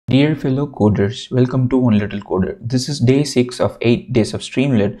Dear fellow coders, welcome to One Little Coder. This is day 6 of 8 days of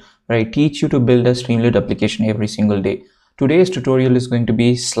Streamlit, where I teach you to build a Streamlit application every single day. Today's tutorial is going to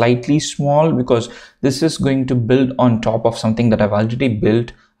be slightly small because this is going to build on top of something that I've already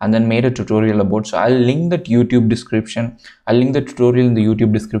built and then made a tutorial about. So I'll link that YouTube description. I'll link the tutorial in the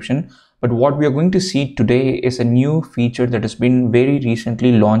YouTube description. But what we are going to see today is a new feature that has been very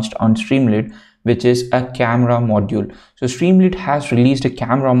recently launched on Streamlit, which is a camera module. So Streamlit has released a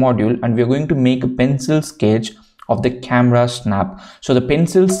camera module and we're going to make a pencil sketch of the camera snap. So the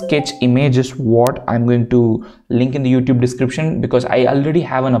pencil sketch image is what I'm going to link in the YouTube description, because I already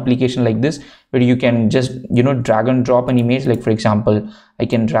have an application like this where you can just drag and drop an image. Like for example, I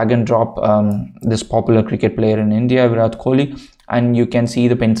can drag and drop this popular cricket player in India, Virat Kohli, and you can see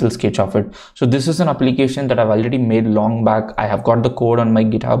the pencil sketch of it. So this is an application that I've already made long back. I have got the code on my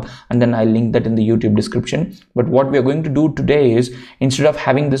GitHub and then I link that in the YouTube description. But what we are going to do today is, instead of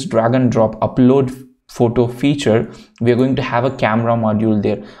having this drag and drop upload photo feature, we are going to have a camera module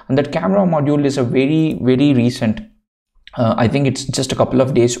there. And that camera module is a very recent, I think it's just a couple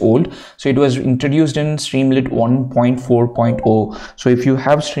of days old. So it was introduced in Streamlit 1.4.0. So if you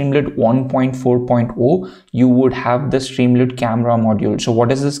have Streamlit 1.4.0, you would have the Streamlit camera module. So what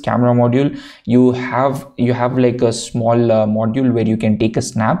is this camera module? You have like a small module where you can take a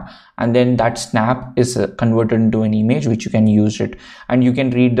snap, and then that snap is converted into an image which you can use it, and you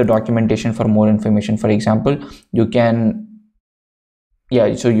can read the documentation for more information. For example, you can,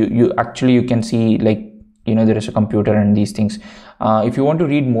 so you can see, like, there is a computer and these things. If you want to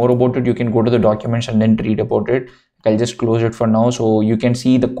read more about it, you can go to the documents and then read about it. I'll just close it for now. So you can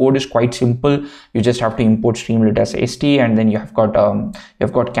see the code is quite simple. You just have to import Streamlit as ST, and then you have got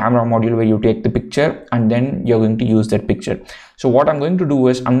camera module where you take the picture and then you're going to use that picture. So what I'm going to do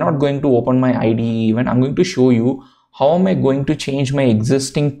is, I'm not going to open my IDE even. I'm going to show you how am I going to change my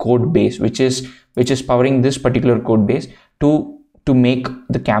existing code base, which is powering this particular code base, to make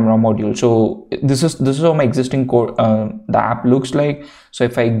the camera module. So this is how my existing code, the app looks like. So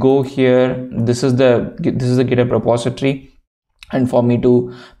if I go here, this is the GitHub repository, and for me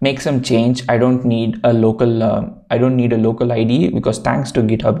to make some change, I don't need a local IDE, because thanks to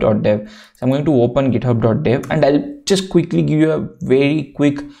github.dev. So I'm going to open github.dev and I'll just quickly give you a very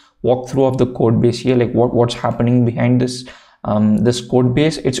quick walkthrough of the code base here, like what's happening behind this this code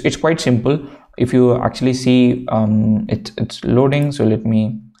base. It's quite simple. If you actually see, it's loading. So let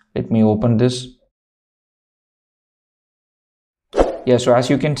me open this. So as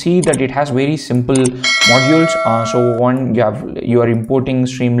you can see that it has very simple modules. So one, you are importing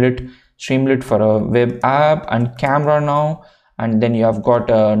Streamlit for a web app and camera now, and then you have got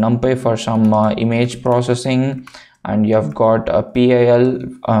NumPy for some image processing, and you have got a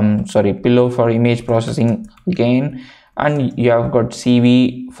Pillow for image processing again, and you have got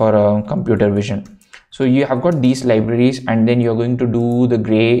CV for computer vision. So you have got these libraries, and then you're going to do the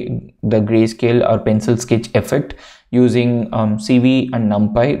grayscale or pencil sketch effect using CV and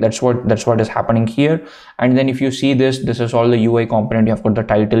NumPy. That's what is happening here. And then if you see this is all the UI component. You have got the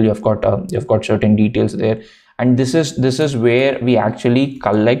title, you've got certain details there, and this is where we actually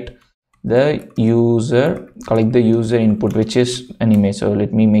collect the user input, which is an image. So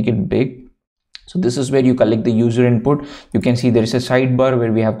let me make it big. So this is where you collect the user input. You can see there is a sidebar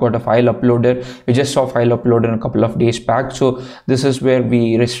where we have got a file uploader. We just saw file uploader a couple of days back. So this is where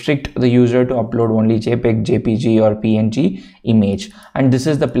we restrict the user to upload only JPEG, JPG or PNG image. And this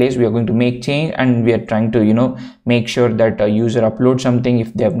is the place we are going to make change, and we are trying to make sure that a user uploads something.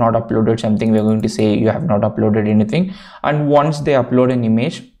 If they have not uploaded something, we are going to say you have not uploaded anything. And once they upload an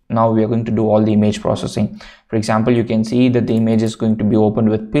image, now we are going to do all the image processing. For example, you can see that the image is going to be opened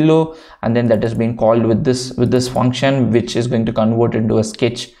with Pillow, and then that has been called with this function, which is going to convert into a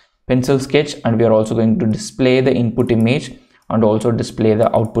pencil sketch. And we are also going to display the input image and also display the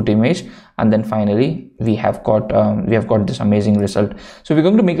output image. And then finally we have got this amazing result. So we're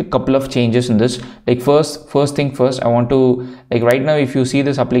going to make a couple of changes in this. Like first thing first, I want to, like, right now if you see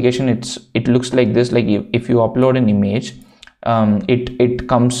this application, it looks like this. Like if you upload an image, it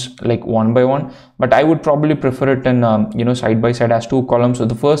comes like one by one, but I would probably prefer it in side by side as two columns. So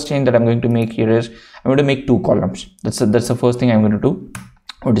the first change that I'm going to make here is I'm going to make two columns. That's the first thing I'm going to do.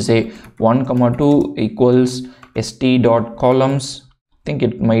 I want to say 1, 2 equals st.columns. I think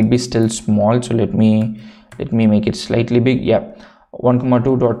it might be still small, so let me make it slightly big. 1,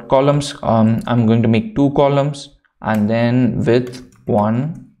 2 columns. I'm going to make two columns, and then width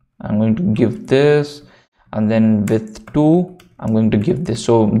 1 I'm going to give this, and then width 2 I'm going to give this.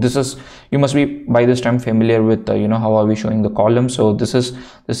 So this is, you must be by this time familiar with you know, how are we showing the columns. So this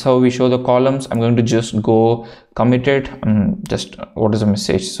is how we show the columns. I'm going to just go commit it, just what is the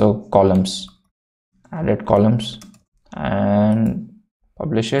message, so columns, added columns, and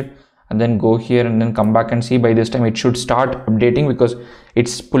publish it, and then go here and then come back and see. By this time it should start updating because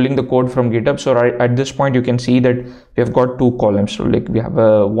it's pulling the code from GitHub. So right at this point you can see that we have got two columns. So like we have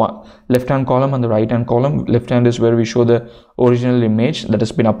a left hand column and the right hand column. Left hand is where we show the original image that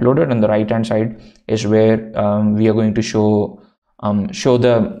has been uploaded, and the right hand side is where we are going to show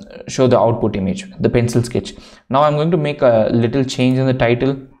the output image, the pencil sketch. Now I'm going to make a little change in the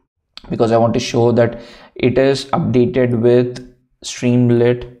title because I want to show that it is updated with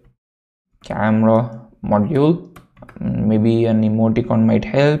Streamlit Camera Module. Maybe an emoticon might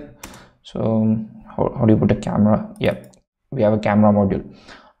help. So how do you put a camera? Yeah, we have a camera module,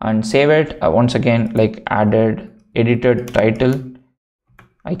 and save it. Once again, like edited title,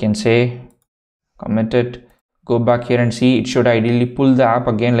 I can say commit it, go back here and see. It should ideally pull the app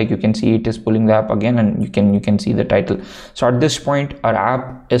again. Like you can see, it is pulling the app again, and you can see the title. So at this point our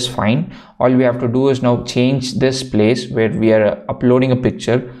app is fine. All we have to do is now change this place where we are uploading a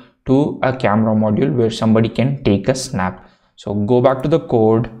picture to a camera module where somebody can take a snap. So go back to the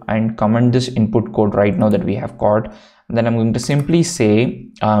code and comment this input code right now that we have got, and then I'm going to simply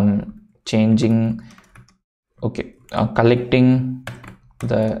say collecting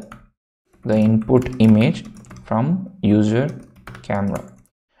the input image from user camera,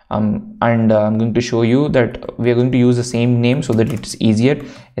 and I'm going to show you that we are going to use the same name so that it's easier,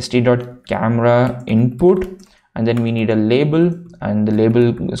 st.camera input, and then we need a label, and the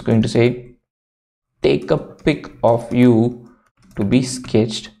label is going to say take a pic of you to be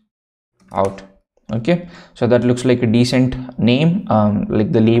sketched out. Okay, so that looks like a decent name,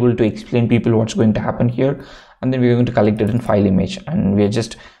 like the label to explain people what's going to happen here. And then we're going to collect it in file image, and we are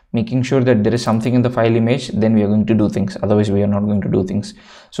just making sure that there is something in the file image, then we are going to do things, otherwise we are not going to do things.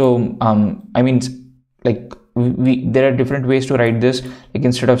 So I mean, like there are different ways to write this. Like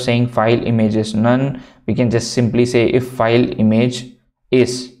instead of saying file image is none, we can just simply say if file image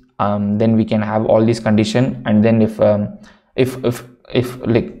is, then we can have all these condition, and then if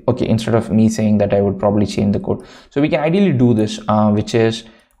like, okay, instead of me saying that, I would probably change the code. So we can ideally do this, which is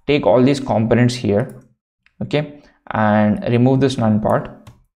take all these components here, okay, and remove this none part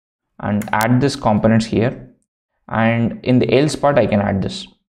and add this components here, and in the else part I can add this.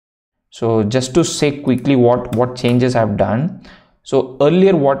 So just to say quickly what changes I've done. So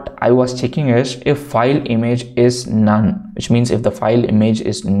earlier what I was checking is if file image is none, which means if the file image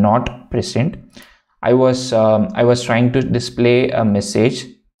is not present, I was trying to display a message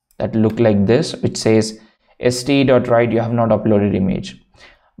that looked like this, which says st.write you have not uploaded image.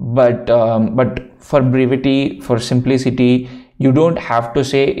 But for brevity, for simplicity, you don't have to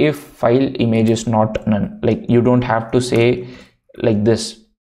say if file image is not none. Like you don't have to say like this.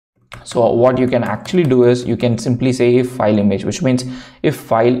 So what you can actually do is you can simply say if file image, which means if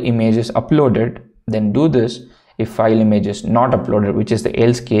file image is uploaded, then do this. If file image is not uploaded, which is the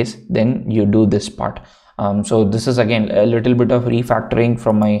else case, then you do this part. So this is again a little bit of refactoring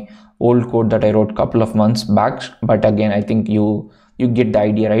from my old code that I wrote a couple of months back, but again I think you get the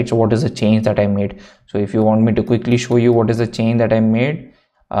idea, right? So what is the change that I made? So if you want me to quickly show you what is the change that I made,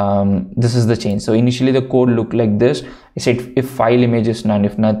 this is the change. So initially the code looked like this. I said if file image is none,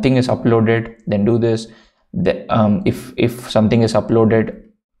 if nothing is uploaded, then do this. If something is uploaded,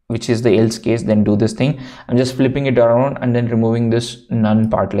 which is the else case, then do this thing. I'm just flipping it around and then removing this none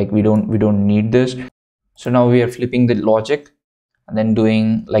part, like we don't need this. So now we are flipping the logic and then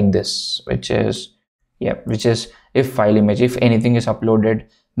doing like this, which is if file image, if anything is uploaded,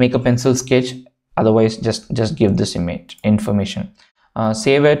 make a pencil sketch, otherwise just give this image information.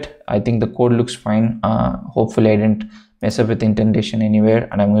 Save it. I think the code looks fine. Hopefully I didn't mess up with indentation anywhere,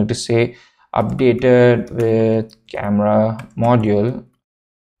 and I'm going to say updated with camera module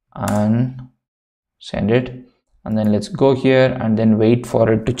and send it, and then let's go here and then wait for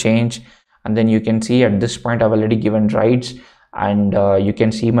it to change. And then you can see at this point I've already given rights, and you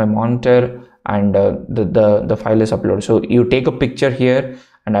can see my monitor, and the file is uploaded. So you take a picture here,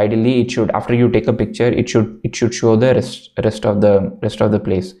 and ideally it should, after you take a picture, it should show the rest of the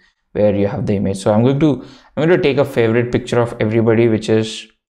place where you have the image. So I'm going to take a favorite picture of everybody, which is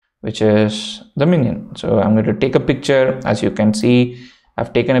the minion. So I'm going to take a picture. As you can see,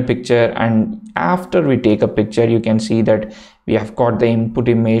 I've taken a picture, and after we take a picture, you can see that we have got the input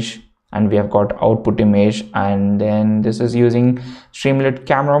image and we have got output image, and then this is using Streamlit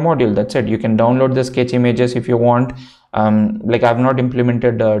Camera Module. That's it. You can download the sketch images if you want, Like I've not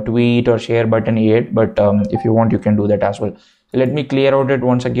implemented the tweet or share button yet, but if you want, you can do that as well. So let me clear out it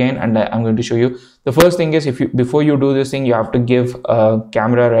once again, and I'm going to show you. The first thing is, before you do this thing, you have to give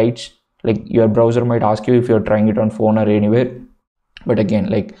camera rights. Like your browser might ask you if you're trying it on phone or anywhere. But again,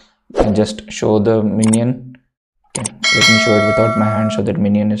 like I can just show the minion. Okay, let me show it without my hand so that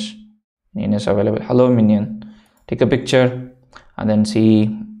minion is available. Hello minion, take a picture and then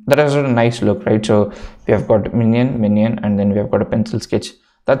see. That has a nice look, right? So we have got minion, and then we have got a pencil sketch.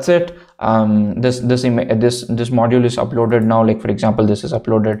 That's it. This module is uploaded now. Like for example, this is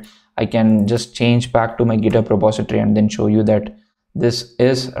uploaded. I can just change back to my GitHub repository and then show you that this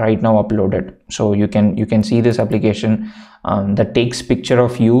is right now uploaded. So you can see this application that takes picture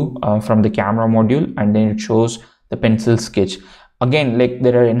of you from the camera module, and then it shows the pencil sketch. Again, like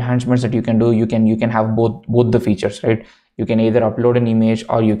there are enhancements that you can do. You can have both the features, right? You can either upload an image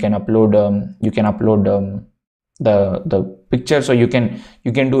or you can upload the picture. So you can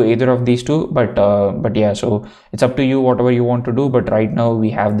do either of these two, but yeah, so it's up to you whatever you want to do. But right now we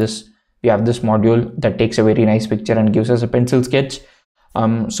have this module that takes a very nice picture and gives us a pencil sketch.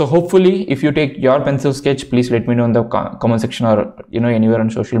 So hopefully if you take your pencil sketch, please let me know in the comment section, or anywhere on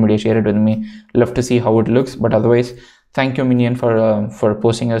social media, share it with me. Love to see how it looks. But otherwise, thank you minion for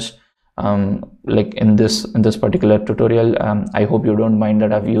posting us like in this particular tutorial. I hope you don't mind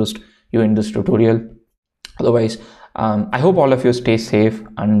that I've used you in this tutorial. Otherwise, I hope all of you stay safe,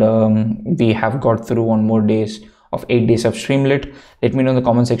 and we have got through 1 more days of 8 days of Streamlit. Let me know in the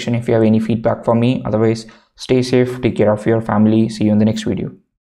comment section if you have any feedback for me. Otherwise, stay safe, take care of your family. See you in the next video.